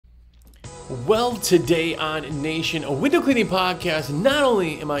Well, today on Nation, a window cleaning podcast, not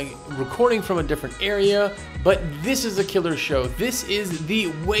only am I recording from a different area, but this is a killer show. This is the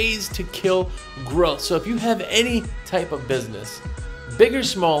ways to kill growth. So if you have any type of business, big or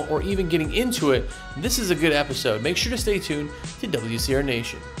small, or even getting into it, this is a good episode. Make sure to stay tuned to WCR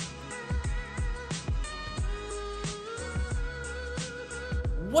Nation.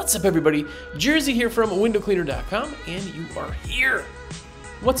 What's up, everybody? Jersey here from windowcleaner.com, and you are here.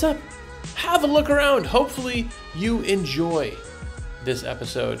 What's up? Have a look around. Hopefully you enjoy this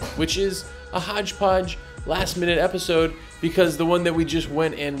episode, which is a hodgepodge last minute episode because the one that we just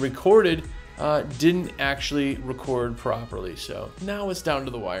went and recorded didn't actually record properly. So now it's down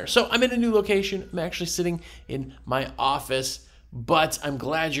to the wire. So I'm in a new location. I'm actually sitting in my office, but I'm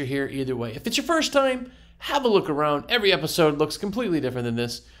glad you're here either way. If it's your first time, have a look around. Every episode looks completely different than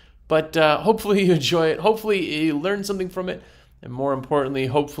this, but hopefully you enjoy it. Hopefully you learn something from it. And more importantly,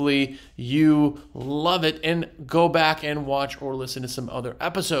 hopefully you love it and go back and watch or listen to some other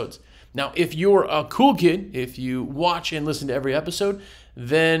episodes. Now, if you're a cool kid, if you watch and listen to every episode,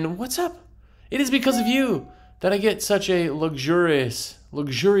 then what's up? It is because of you that I get such a luxurious,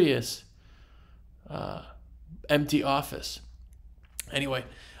 empty office. Anyway,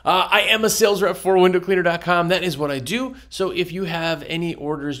 I am a sales rep for windowcleaner.com. That is what I do. So if you have any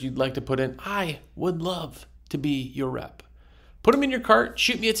orders you'd like to put in, I would love to be your rep. Put them in your cart,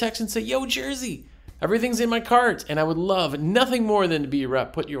 shoot me a text and say, yo, Jersey, everything's in my cart. And I would love nothing more than to be your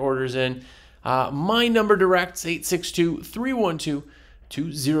rep. Put your orders in. My number direct's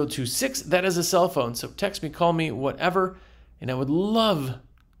 862-312-2026. That is a cell phone. So text me, call me, whatever. And I would love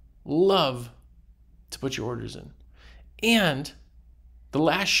to put your orders in. And the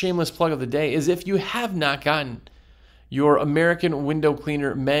last shameless plug of the day is if you have not gotten your American Window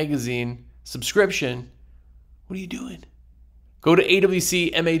Cleaner magazine subscription, what are you doing? Go to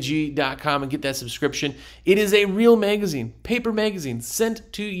WCMAG.com and get that subscription. It is a real magazine, paper magazine,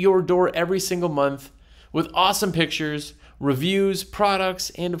 sent to your door every single month with awesome pictures, reviews, products,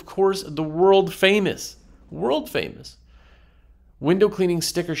 and of course, the world famous window cleaning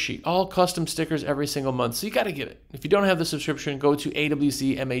sticker sheet. All custom stickers every single month. So you got to get it. If you don't have the subscription, go to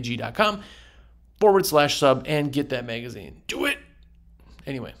awcmag.com/sub and get that magazine. Do it.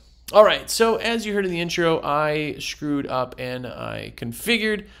 Anyway. All right, so as you heard in the intro, I screwed up and I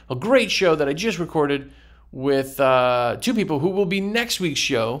configured a great show that I just recorded with two people who will be next week's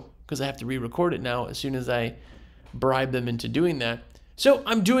show because I have to re-record it now as soon as I bribe them into doing that. So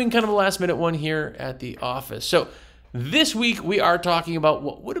I'm doing kind of a last-minute one here at the office. So this week we are talking about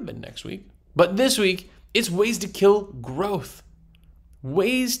what would have been next week, but this week it's ways to kill growth.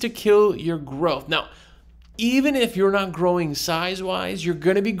 Ways to kill your growth. Now, even if you're not growing size-wise, you're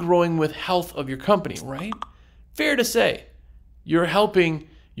going to be growing with health of your company, right? Fair to say, you're helping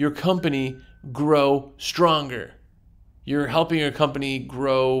your company grow stronger. You're helping your company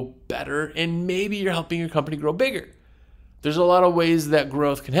grow better, and maybe you're helping your company grow bigger. There's a lot of ways that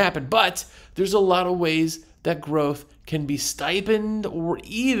growth can happen, but there's a lot of ways that growth can be stipend or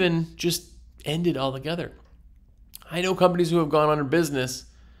even just ended altogether. I know companies who have gone out of business,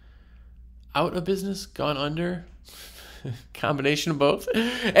 gone under, combination of both.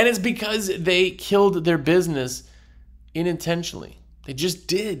 And it's because they killed their business unintentionally. They just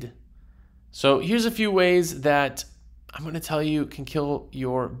did. So here's a few ways that I'm going to tell you can kill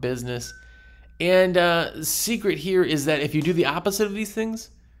your business. And the secret here is that if you do the opposite of these things,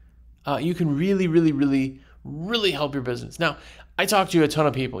 you can really help your business. Now, I talk to a ton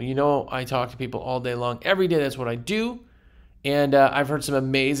of people. You know, I talk to people all day long. Every day, that's what I do. And I've heard some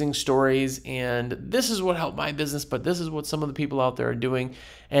amazing stories, and this is what helped my business, but this is what some of the people out there are doing,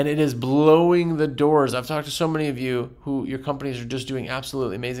 and it is blowing the doors. I've talked to so many of you who your companies are just doing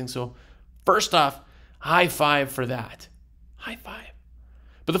absolutely amazing. So first off, high five for that. High five.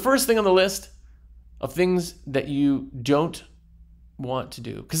 But the first thing on the list of things that you don't want to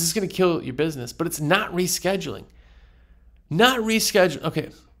do, because it's going to kill your business, but it's not rescheduling. Not reschedule. Okay,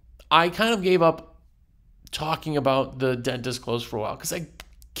 I kind of gave up talking about the dentist close for a while because I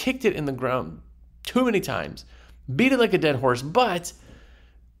kicked it in the ground too many times, beat it like a dead horse. But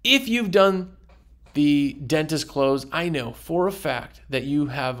if you've done the dentist close, I know for a fact that you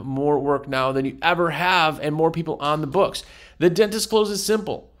have more work now than you ever have and more people on the books. The dentist close is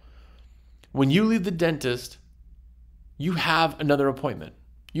simple. When you leave the dentist, you have another appointment.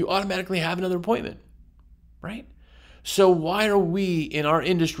 You automatically have another appointment, right? So why are we in our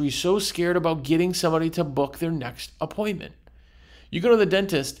industry so scared about getting somebody to book their next appointment? You go to the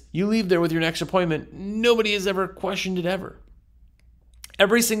dentist, you leave there with your next appointment. Nobody has ever questioned it ever.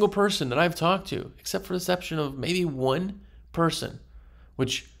 Every single person that I've talked to, except for the exception of maybe one person,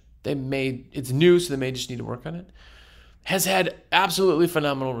 which It's new, so they may just need to work on it. Has had absolutely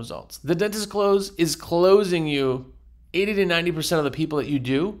phenomenal results. The Dentist Close is closing you 80 to 90% of the people that you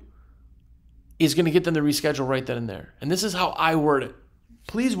do is going to get them to reschedule right then and there. And this is how I word it.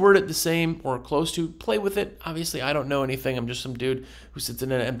 Please word it the same or close to. Play with it. Obviously, I don't know anything. I'm just some dude who sits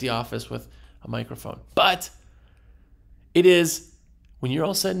in an empty office with a microphone. But it is, when you're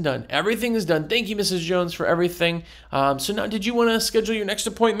all said and done, everything is done. Thank you, Mrs. Jones, for everything. So now, did you want to schedule your next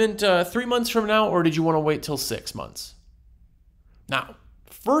appointment 3 months from now, or did you want to wait till 6 months? Now,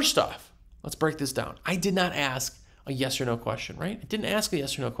 first off, let's break this down. I did not ask a yes or no question, right? I didn't ask a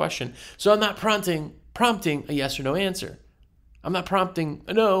yes or no question, so I'm not prompting a yes or no answer. I'm not prompting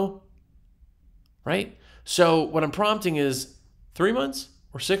a no, right? So what I'm prompting is 3 months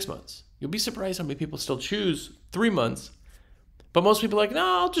or 6 months. You'll be surprised how many people still choose 3 months, but most people are like, no,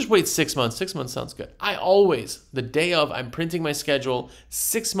 I'll just wait 6 months. 6 months sounds good. I always, the day of, I'm printing my schedule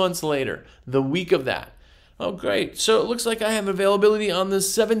 6 months later, the week of that. Oh, great. So it looks like I have availability on the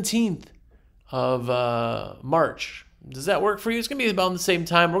 17th of March. Does that work for you? It's going to be about the same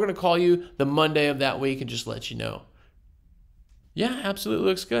time. We're going to call you the Monday of that week and just let you know. Yeah, absolutely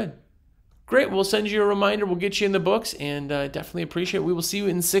looks good. Great. We'll send you a reminder. We'll get you in the books, and definitely appreciate it. We will see you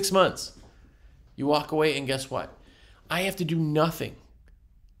in 6 months. You walk away, and guess what? I have to do nothing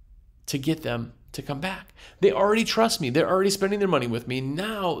to get them to come back. They already trust me. They're already spending their money with me.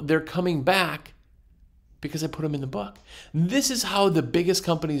 Now they're coming back because I put them in the book. This is how the biggest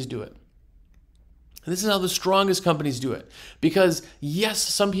companies do it. This is how the strongest companies do it. Because yes,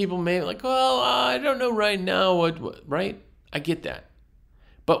 some people may be like, well, I don't know right now what, right? I get that.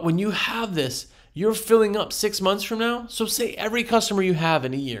 But when you have this, you're filling up 6 months from now. So say every customer you have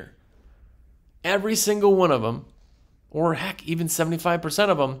in a year, every single one of them, or heck, even 75%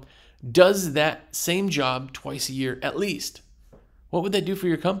 of them, does that same job twice a year at least. What would that do for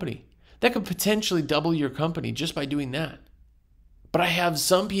your company? That could potentially double your company just by doing that. But I have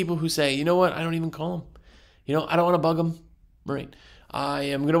some people who say, you know what, I don't even call them. I don't want to bug them, right? I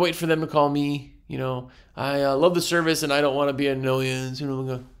am going to wait for them to call me. I love the service and I don't want to be an annoyance.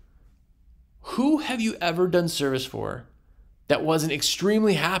 Who have you ever done service for that wasn't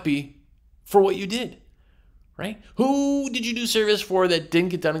extremely happy for what you did, right? Who did you do service for that didn't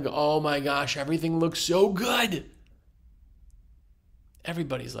get done and go, oh my gosh, everything looks so good?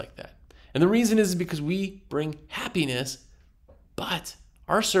 Everybody's like that. And the reason is because we bring happiness, but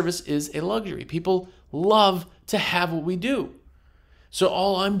our service is a luxury. People love to have what we do. So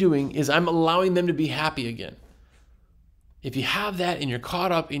all I'm doing is I'm allowing them to be happy again. If you have that and you're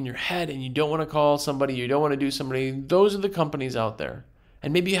caught up in your head and you don't want to call somebody, you don't want to do somebody, those are the companies out there.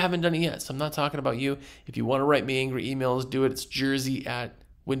 And maybe you haven't done it yet, so I'm not talking about you. If you want to write me angry emails, do it. It's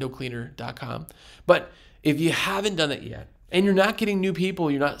jersey@windowcleaner.com. But if you haven't done it yet, and you're not getting new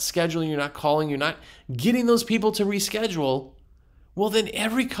people, you're not scheduling, you're not calling, you're not getting those people to reschedule, well, then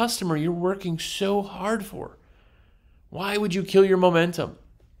every customer you're working so hard for, why would you kill your momentum?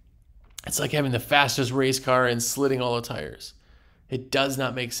 It's like having the fastest race car and slitting all the tires. It does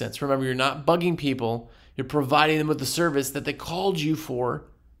not make sense. Remember, you're not bugging people. You're providing them with the service that they called you for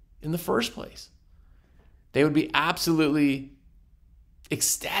in the first place. They would be absolutely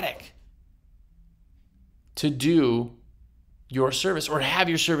ecstatic to do your service or have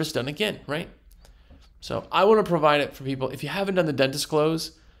your service done again, right? So I want to provide it for people. If you haven't done the Dentist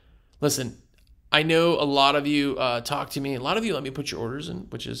Close, listen, I know a lot of you talk to me. A lot of you let me put your orders in,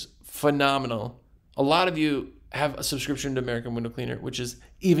 which is phenomenal. A lot of you have a subscription to American Window Cleaner, which is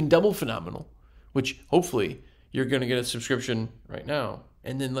even double phenomenal, which hopefully you're going to get a subscription right now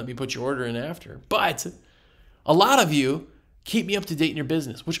and then let me put your order in after. But a lot of you keep me up to date in your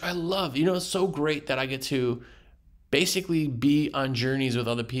business, which I love. It's so great that I get to basically be on journeys with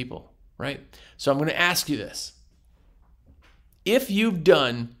other people, right? So I'm going to ask you this. If you've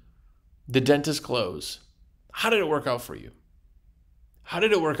done the Dentist Close, how did it work out for you? How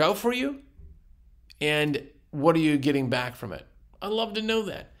did it work out for you? And what are you getting back from it? I'd love to know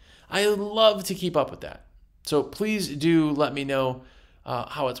that. I love to keep up with that. So please do let me know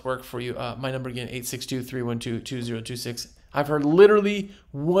how it's worked for you. My number again, 862-312-2026. I've heard literally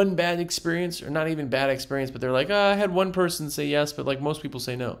one bad experience, or not even bad experience, but they're like, I had one person say yes, but like most people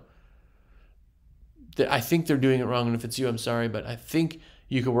say no. I think they're doing it wrong, and if it's you, I'm sorry, but I think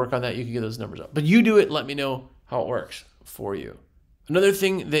you can work on that. You can get those numbers up. But you do it, let me know how it works for you. Another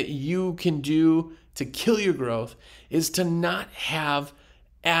thing that you can do to kill your growth is to not have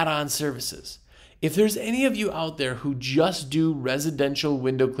add-on services. If there's any of you out there who just do residential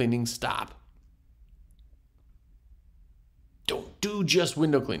window cleaning, stop. Don't do just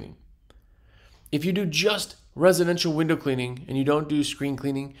window cleaning. If you do just residential window cleaning and you don't do screen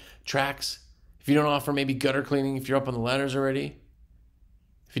cleaning, tracks, if you don't offer maybe gutter cleaning, if you're up on the ladders already,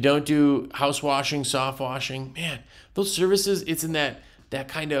 if you don't do house washing, soft washing, man, those services, it's in that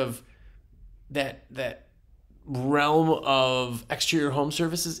kind of that realm of exterior home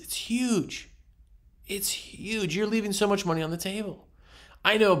services. It's huge. It's huge. You're leaving so much money on the table.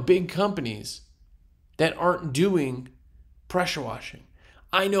 I know big companies that aren't doing pressure washing.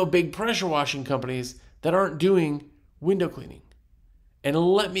 I know big pressure washing companies that aren't doing window cleaning. And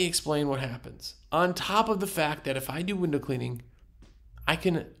let me explain what happens. On top of the fact that if I do window cleaning, I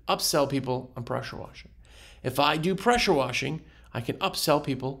can upsell people on pressure washing. If I do pressure washing, I can upsell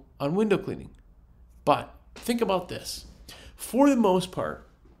people on window cleaning. But think about this. For the most part,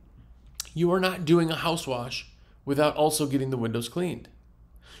 you are not doing a house wash without also getting the windows cleaned.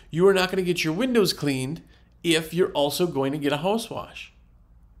 You are not going to get your windows cleaned if you're also going to get a house wash.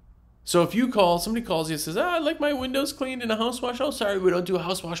 So if somebody calls you and says, I'd like my windows cleaned and a house wash. Oh, sorry, we don't do a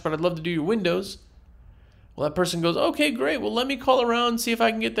house wash, but I'd love to do your windows. Well, that person goes, okay, great. Well, let me call around, see if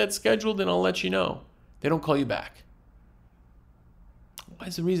I can get that scheduled, and I'll let you know. They don't call you back. Why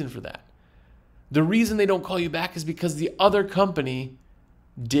is the reason for that? The reason they don't call you back is because the other company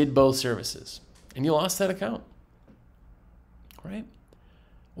did both services, and you lost that account, right?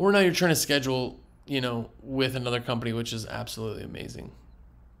 Or now you're trying to schedule, with another company, which is absolutely amazing.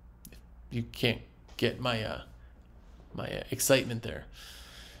 You can't get my excitement there,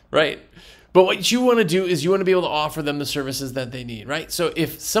 right? But what you want to do is you want to be able to offer them the services that they need, right? So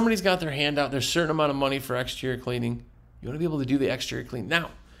if somebody's got their hand out, there's a certain amount of money for exterior cleaning. You want to be able to do the exterior clean.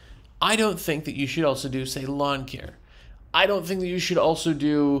 Now, I don't think that you should also do, say, lawn care. I don't think that you should also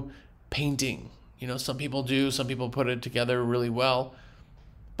do painting. Some people do. Some people put it together really well.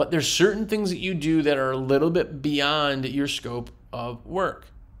 But there's certain things that you do that are a little bit beyond your scope of work.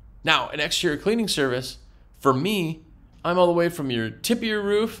 Now, an exterior cleaning service, for me, I'm all the way from your tip of your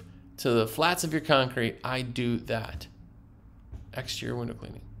roof to the flats of your concrete. I do that. Exterior window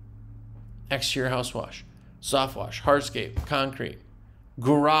cleaning, exterior house wash, soft wash, hardscape, concrete,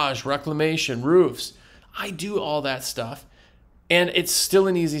 garage, reclamation, roofs. I do all that stuff. And it's still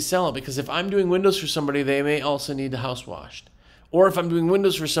an easy sell because if I'm doing windows for somebody, they may also need the house washed. Or if I'm doing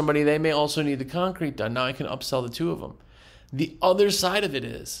windows for somebody, they may also need the concrete done. Now I can upsell the two of them. The other side of it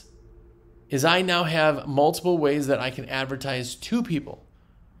is I now have multiple ways that I can advertise to people.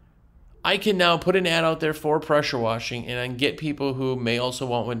 I can now put an ad out there for pressure washing and I can get people who may also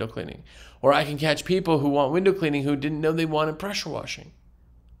want window cleaning. Or I can catch people who want window cleaning who didn't know they wanted pressure washing.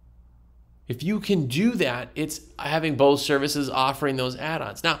 If you can do that, it's having both services offering those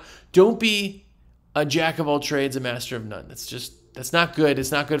add-ons. Now, don't be a jack of all trades, a master of none. That's not good.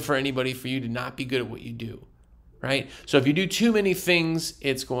 It's not good for anybody for you to not be good at what you do. Right? So if you do too many things,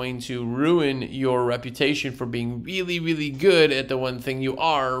 it's going to ruin your reputation for being really, really good at the one thing you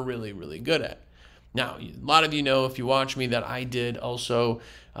are really, really good at. Now, a lot of you know, if you watch me, that I did also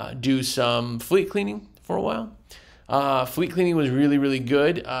do some fleet cleaning for a while. Fleet cleaning was really, really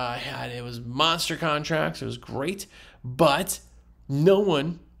good. It was monster contracts. It was great. But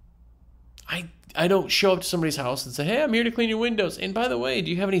I don't show up to somebody's house and say, hey, I'm here to clean your windows. And by the way,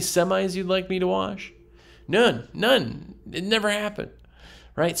 do you have any semis you'd like me to wash? None. It never happened,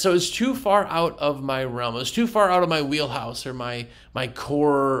 right? So it's too far out of my realm. It's too far out of my wheelhouse or my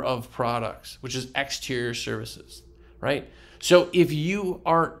core of products, which is exterior services, right? So if you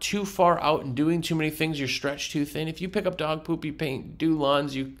are too far out and doing too many things, you're stretched too thin. If you pick up dog poop, you paint, do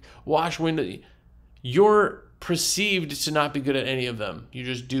lawns, you wash windows, you're perceived to not be good at any of them. You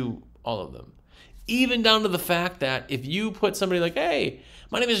just do all of them. Even down to the fact that if you put somebody like, hey,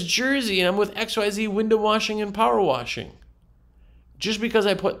 my name is Jersey and I'm with XYZ window washing and power washing. Just because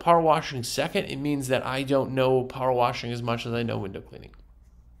I put power washing second, it means that I don't know power washing as much as I know window cleaning,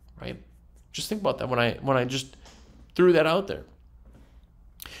 right? Just think about that when I just threw that out there.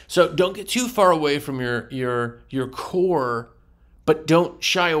 So don't get too far away from your core, but don't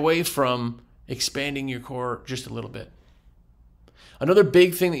shy away from expanding your core just a little bit. Another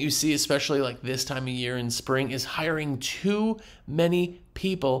big thing that you see, especially like this time of year in spring, is hiring too many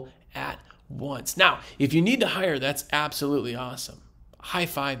people at once. Now, if you need to hire, that's absolutely awesome. High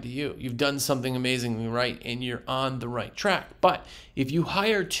five to you. You've done something amazingly right and you're on the right track. But if you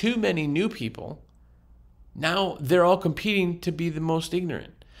hire too many new people, now they're all competing to be the most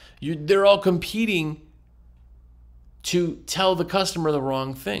ignorant. They're all competing to tell the customer the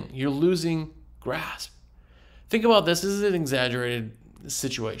wrong thing. You're losing grasp. Think about this. This is an exaggerated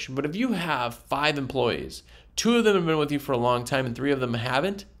situation, but if you have 5 employees, 2 of them have been with you for a long time and 3 of them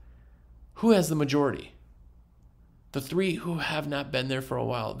haven't, who has the majority? The 3 who have not been there for a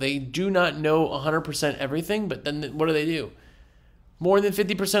while. They do not know 100% everything, but then what do? More than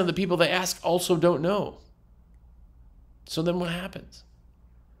 50% of the people they ask also don't know. So then what happens?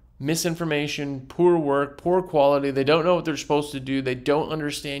 Misinformation, poor work, poor quality. They don't know what they're supposed to do. They don't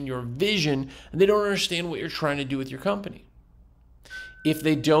understand your vision, and they don't understand what you're trying to do with your company. If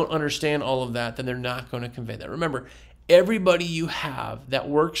they don't understand all of that, then they're not going to convey that. Remember, everybody you have that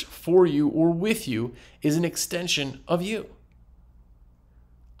works for you or with you is an extension of you.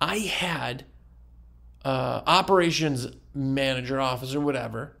 I had operations manager, officer,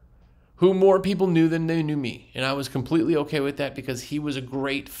 whatever, who more people knew than they knew me. And I was completely okay with that because he was a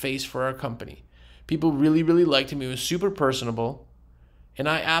great face for our company. People really, really liked him. He was super personable. And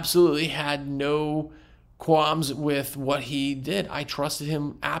I absolutely had no qualms with what he did. I trusted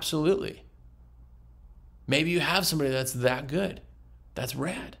him absolutely. Maybe you have somebody that's that good. That's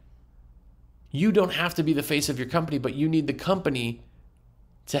rad. You don't have to be the face of your company, but you need the company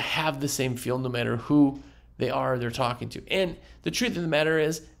to have the same feel no matter who they're talking to. And the truth of the matter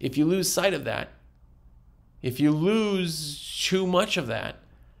is, if you lose sight of that, if you lose too much of that,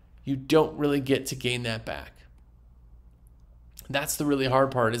 you don't really get to gain that back. That's the really hard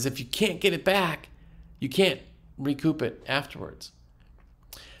part, is if you can't get it back, you can't recoup it afterwards.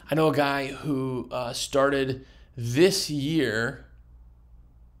 I know a guy who started this year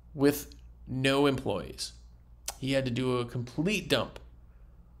with no employees. He had to do a complete dump.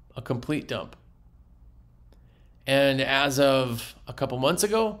 And as of a couple months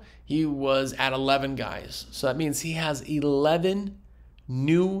ago, he was at 11 guys. So that means he has 11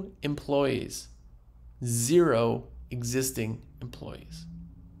 new employees, 0 existing employees.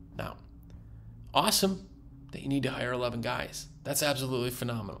 Now, awesome that you need to hire 11 guys. That's absolutely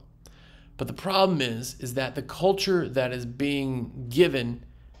phenomenal. But the problem is that the culture that is being given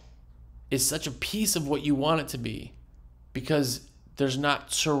is such a piece of what you want it to be because there's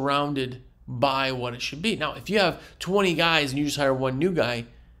not surrounded by what it should be. Now, if you have 20 guys and you just hire one new guy,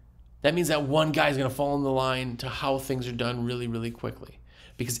 that means that one guy is going to fall in the line to how things are done really, really quickly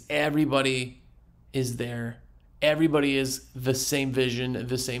because everybody is there. Everybody is the same vision,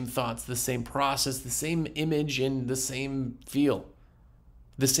 the same thoughts, the same process, the same image, and the same feel,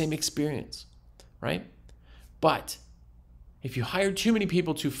 the same experience, right? But if you hire too many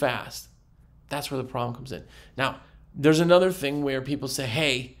people too fast, that's where the problem comes in. Now, there's another thing where people say,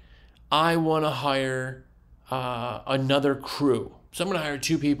 hey, I want to hire another crew. So I'm going to hire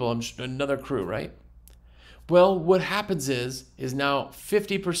 2 people, I'm just another crew, right? Well, what happens is now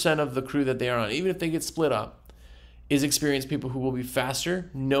 50% of the crew that they are on, even if they get split up, is experienced people who will be faster,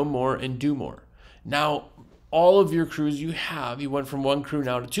 know more, and do more. Now, all of your crews you went from 1 crew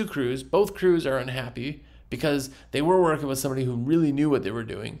now to 2 crews. Both crews are unhappy because they were working with somebody who really knew what they were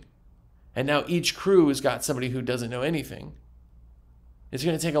doing. And now each crew has got somebody who doesn't know anything. It's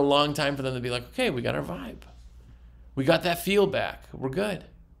going to take a long time for them to be like, okay, we got our vibe. We got that feel back. We're good.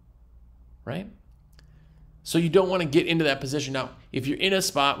 Right? So you don't want to get into that position. Now, if you're in a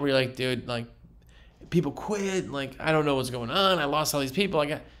spot where you're like, dude, like, people quit, like, I don't know what's going on. I lost all these people.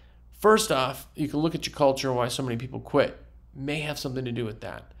 First off, you can look at your culture, why so many people quit. May have something to do with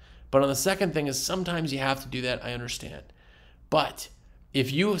that. But on the second thing is sometimes you have to do that. I understand. But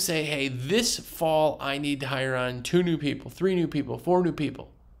if you say, hey, this fall I need to hire on 2 new people, 3 new people, 4 new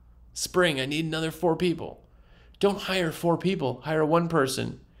people. Spring, I need another 4 people. Don't hire 4 people. Hire 1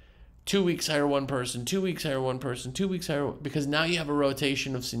 person. 2 weeks, hire 1 person. 2 weeks, hire 1 person. 2 weeks, because now you have a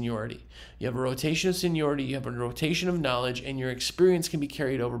rotation of seniority. You have a rotation of seniority. You have a rotation of knowledge, and your experience can be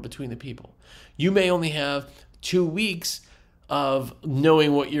carried over between the people. You may only have 2 weeks of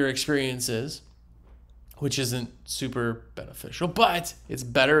knowing what your experience is, which isn't super beneficial, but it's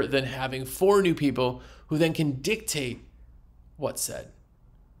better than having 4 new people who then can dictate what's said.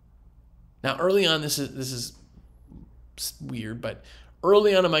 Now, early on, this is weird, but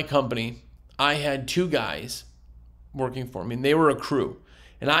early on in my company, I had 2 guys working for me, and they were a crew.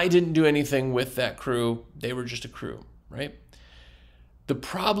 And I didn't do anything with that crew. They were just a crew, right? The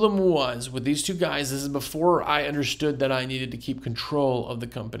problem was with these 2 guys, this is before I understood that I needed to keep control of the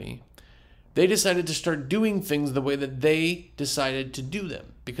company. They decided to start doing things the way that they decided to do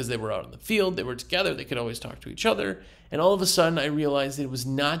them because they were out in the field, they were together, they could always talk to each other. And all of a sudden, I realized that it was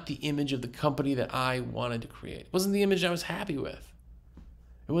not the image of the company that I wanted to create. It wasn't the image I was happy with.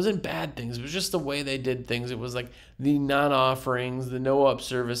 It wasn't bad things. It was just the way they did things. It was like the non-offerings, the no-up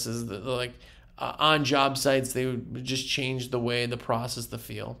services, the on job sites, they would just change the way, the process, the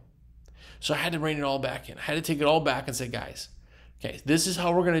feel. So I had to rein it all back in. I had to take it all back and say, guys, okay, this is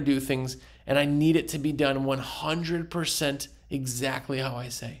how we're going to do things, and I need it to be done 100% exactly how I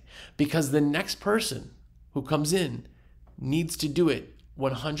say. Because the next person who comes in needs to do it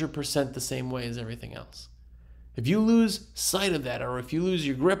 100% the same way as everything else. If you lose sight of that, or if you lose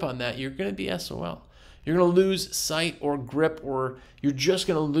your grip on that, you're going to be SOL. You're going to lose sight or grip, or you're just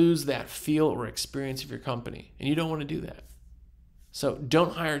going to lose that feel or experience of your company. And you don't want to do that. So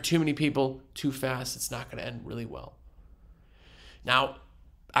don't hire too many people too fast. It's not going to end really well. Now,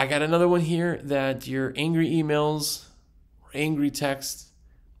 I got another one here that your angry emails or angry texts,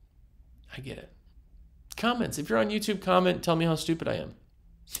 I get it. Comments. If you're on YouTube, comment, tell me how stupid I am.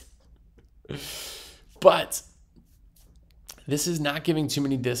 But this is not giving too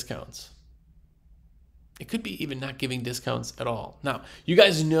many discounts. It could be even not giving discounts at all. Now, you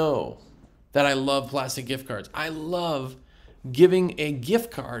guys know that I love plastic gift cards. I love giving a gift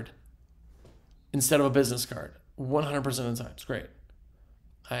card instead of a business card 100% of the time. It's great.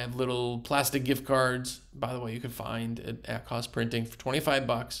 I have little plastic gift cards, by the way, you can find at Cost Printing for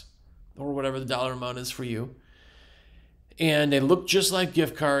 $25 or whatever the dollar amount is for you. And they look just like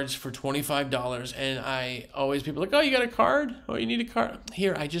gift cards for $25. And I always, people are like, oh, you got a card? Oh, you need a card?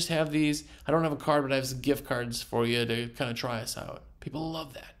 Here, I just have these. I don't have a card, but I have some gift cards for you to kind of try us out. People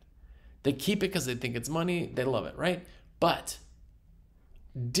love that. They keep it because they think it's money. They love it, right? But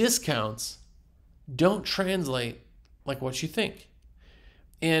discounts don't translate like what you think.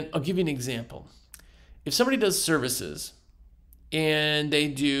 And I'll give you an example. If somebody does services and they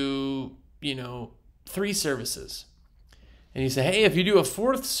do, 3 services, and you say, hey, if you do a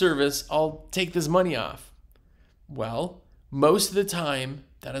 4th service, I'll take this money off. Well, most of the time,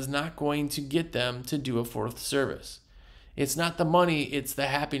 that is not going to get them to do a 4th service. It's not the money, it's the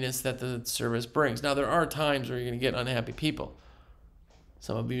happiness that the service brings. Now, there are times where you're going to get unhappy people.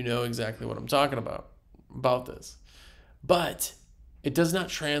 Some of you know exactly what I'm talking about this. But it does not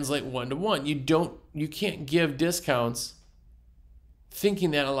translate one-to-one. You can't give discounts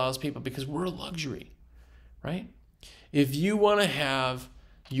thinking that allows people, because we're a luxury, right? If you want to have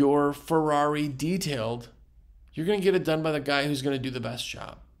your Ferrari detailed, you're going to get it done by the guy who's going to do the best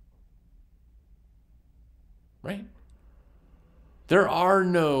job, right? There are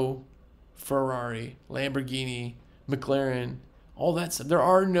no Ferrari, Lamborghini, McLaren, all that stuff. There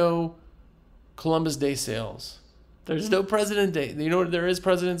are no Columbus Day sales. There's no President Day. You know what there is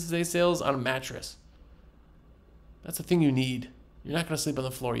President's Day sales? On a mattress. That's the thing you need. You're not going to sleep on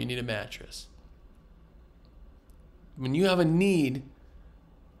the floor. You need a mattress. When you have a need,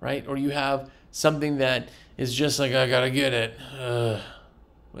 right, or you have something that is just like, I got to get it.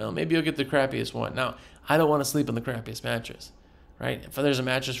 Well, maybe you'll get the crappiest one. Now, I don't want to sleep on the crappiest mattress, right? If there's a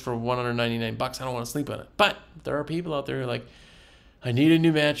mattress for $199, I don't want to sleep on it. But there are people out there who are like, I need a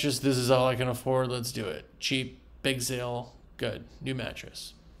new mattress. This is all I can afford. Let's do it. Cheap, big sale, good, new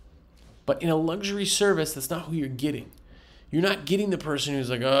mattress. But in a luxury service, that's not who you're getting. You're not getting the person who's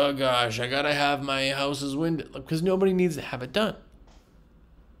like, oh gosh, I got to have my house's window, because nobody needs to have it done.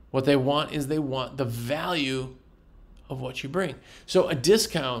 What they want is they want the value of what you bring. So a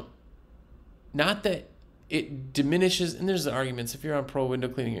discount, not that it diminishes, and there's the arguments, if you're on Pro Window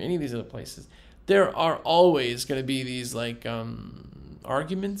Cleaning or any of these other places, there are always going to be these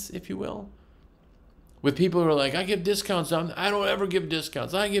arguments, if you will, with people who are like, I give discounts. I don't ever give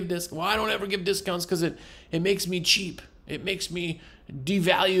discounts. I don't ever give discounts because it makes me cheap. It makes me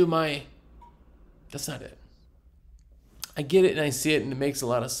devalue my... That's not it. I get it and I see it and it makes a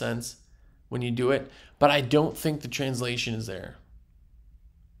lot of sense when you do it, but I don't think the translation is there.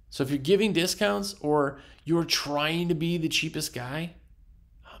 So if you're giving discounts or you're trying to be the cheapest guy,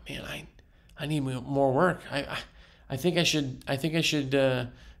 oh man, I need more work. I think I should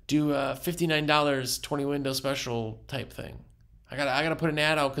do a $59 20 window special type thing. I gotta put an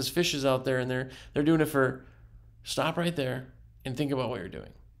ad out because Fish is out there and they're doing it for... Stop right there and think about what you're doing.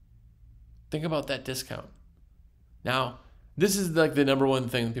 Think about that discount. Now, this is like the number one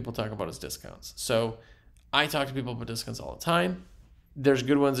thing that people talk about is discounts. So I talk to people about discounts all the time. There's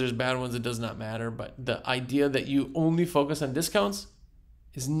good ones, there's bad ones, it does not matter. But the idea that you only focus on discounts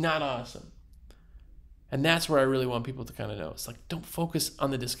is not awesome. And that's where I really want people to kind of know. It's like, don't focus on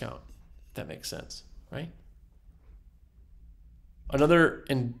the discount, if that makes sense, right? Another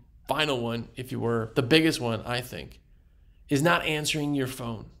and final one, if you were, the biggest one, I think, is not answering your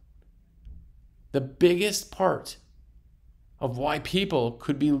phone. The biggest part of why people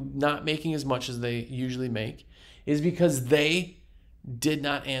could be not making as much as they usually make is because they did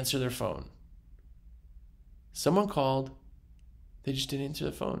not answer their phone. Someone called, they just didn't answer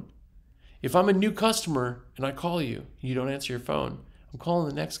the phone. If I'm a new customer and I call you, you don't answer your phone, I'm calling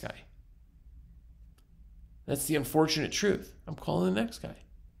the next guy. That's the unfortunate truth. I'm calling the next guy.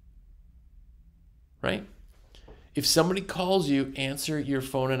 Right? If somebody calls you, answer your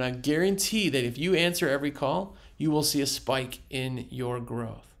phone, and I guarantee that if you answer every call, you will see a spike in your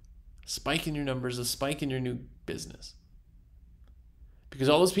growth, a spike in your numbers, a spike in your new business. Because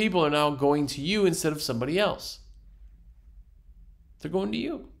all those people are now going to you instead of somebody else. They're going to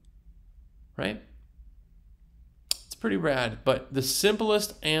you, right? It's pretty rad, but the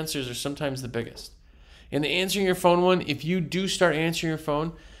simplest answers are sometimes the biggest. And the answering your phone one, if you do start answering your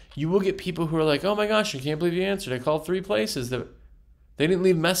phone, you will get people who are like, oh my gosh, I can't believe you answered. I called 3 places. They didn't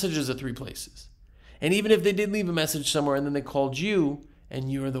leave messages at 3 places. And even if they did leave a message somewhere and then they called you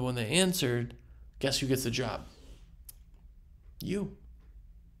and you were the one that answered, guess who gets the job? You.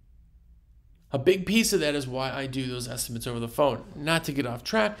 A big piece of that is why I do those estimates over the phone. Not to get off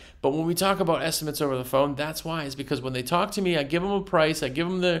track, but when we talk about estimates over the phone, that's why. It's because when they talk to me, I give them a price, I give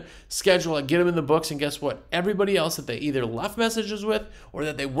them the schedule, I get them in the books, and guess what? Everybody else that they either left messages with or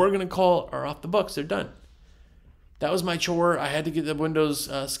that they were going to call are off the books. They're done. That was my chore. I had to get the windows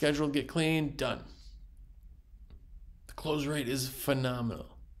scheduled, get clean, done. The close rate is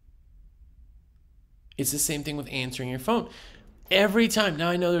phenomenal. It's the same thing with answering your phone. Every time. Now,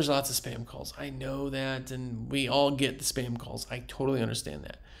 I know there's lots of spam calls. I know that, and we all get the spam calls. I totally understand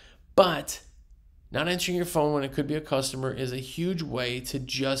that. But not answering your phone when it could be a customer is a huge way to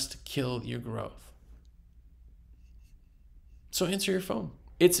just kill your growth. So answer your phone.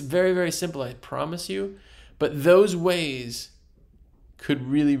 It's very, very simple, I promise you. But those ways could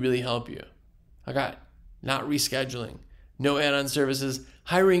really, really help you. I got not rescheduling, no add-on services,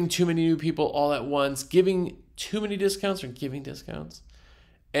 hiring too many new people all at once, giving too many discounts or giving discounts,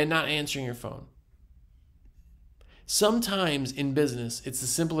 and not answering your phone. Sometimes in business, it's the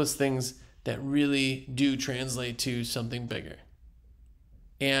simplest things that really do translate to something bigger.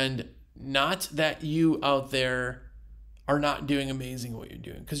 And not that you out there are not doing amazing what you're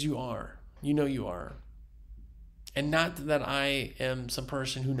doing, because you are. You know you are. And not that I am some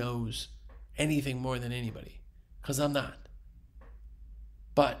person who knows anything more than anybody, because I'm not.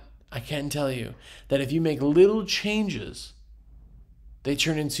 But I can tell you that if you make little changes, they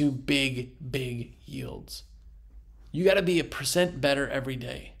turn into big, big yields. You got to be 1% better every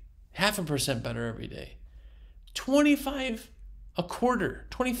day, 0.5% better every day,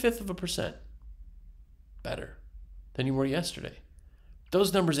 25% better than you were yesterday.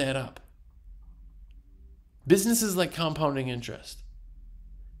 Those numbers add up. Business is like compounding interest.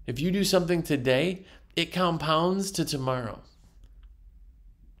 If you do something today, it compounds to tomorrow.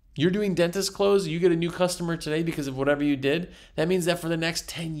 You're doing dentist clothes, you get a new customer today because of whatever you did. That means that for the next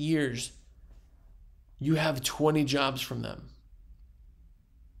 10 years, you have 20 jobs from them.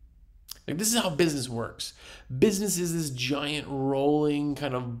 Like, this is how business works. Business is this giant rolling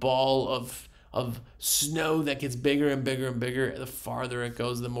kind of ball of snow that gets bigger and bigger and bigger. The farther it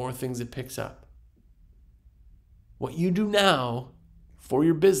goes, the more things it picks up. What you do now for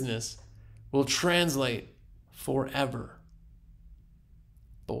your business will translate forever.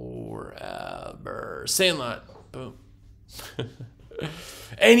 Forever. Sandlot. Boom.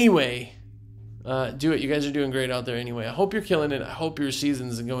 Anyway, do it. You guys are doing great out there anyway. I hope you're killing it. I hope your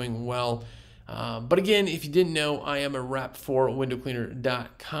season's going well. But again, if you didn't know, I am a rep for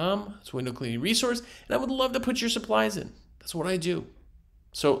windowcleaner.com. It's a window cleaning resource. And I would love to put your supplies in. That's what I do.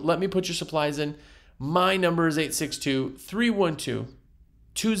 So let me put your supplies in. My number is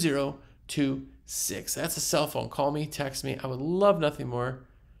 862-312-2026. That's a cell phone. Call me, text me. I would love nothing more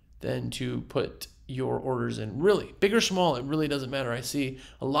than to put your orders in. Really, big or small, it really doesn't matter. I see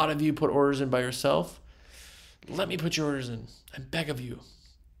a lot of you put orders in by yourself. Let me put your orders in. I beg of you.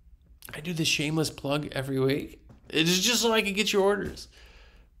 I do this shameless plug every week. It is just so I can get your orders.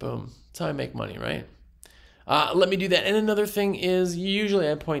 Boom. That's how I make money, right? Let me do that. And another thing is, usually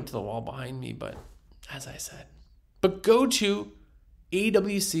I point to the wall behind me, but as I said, but go to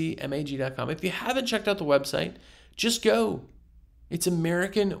awcmag.com. If you haven't checked out the website, just go. It's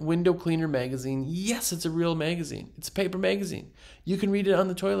American Window Cleaner Magazine. Yes, it's a real magazine. It's a paper magazine. You can read it on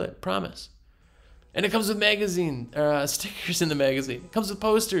the toilet, promise. And it comes with magazine stickers in the magazine. It comes with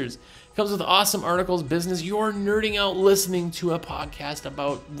posters. It comes with awesome articles, business. You're nerding out listening to a podcast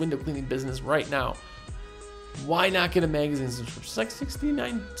about window cleaning business right now. Why not get a magazine subscription? It's like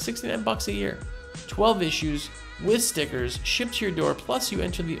 $69 a year. 12 issues with stickers shipped to your door, plus you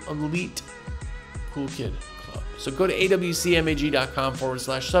enter the elite Cool Kid Club. So go to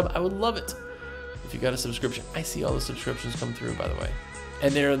awcmag.com/sub. I would love it if you got a subscription. I see all the subscriptions come through, by the way.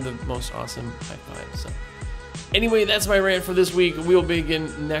 And they're the most awesome high five. So anyway, that's my rant for this week. We'll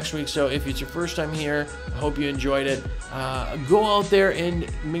begin next week. So if it's your first time here, I hope you enjoyed it. Go out there and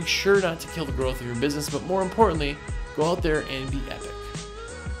make sure not to kill the growth of your business, but more importantly, go out there and be epic.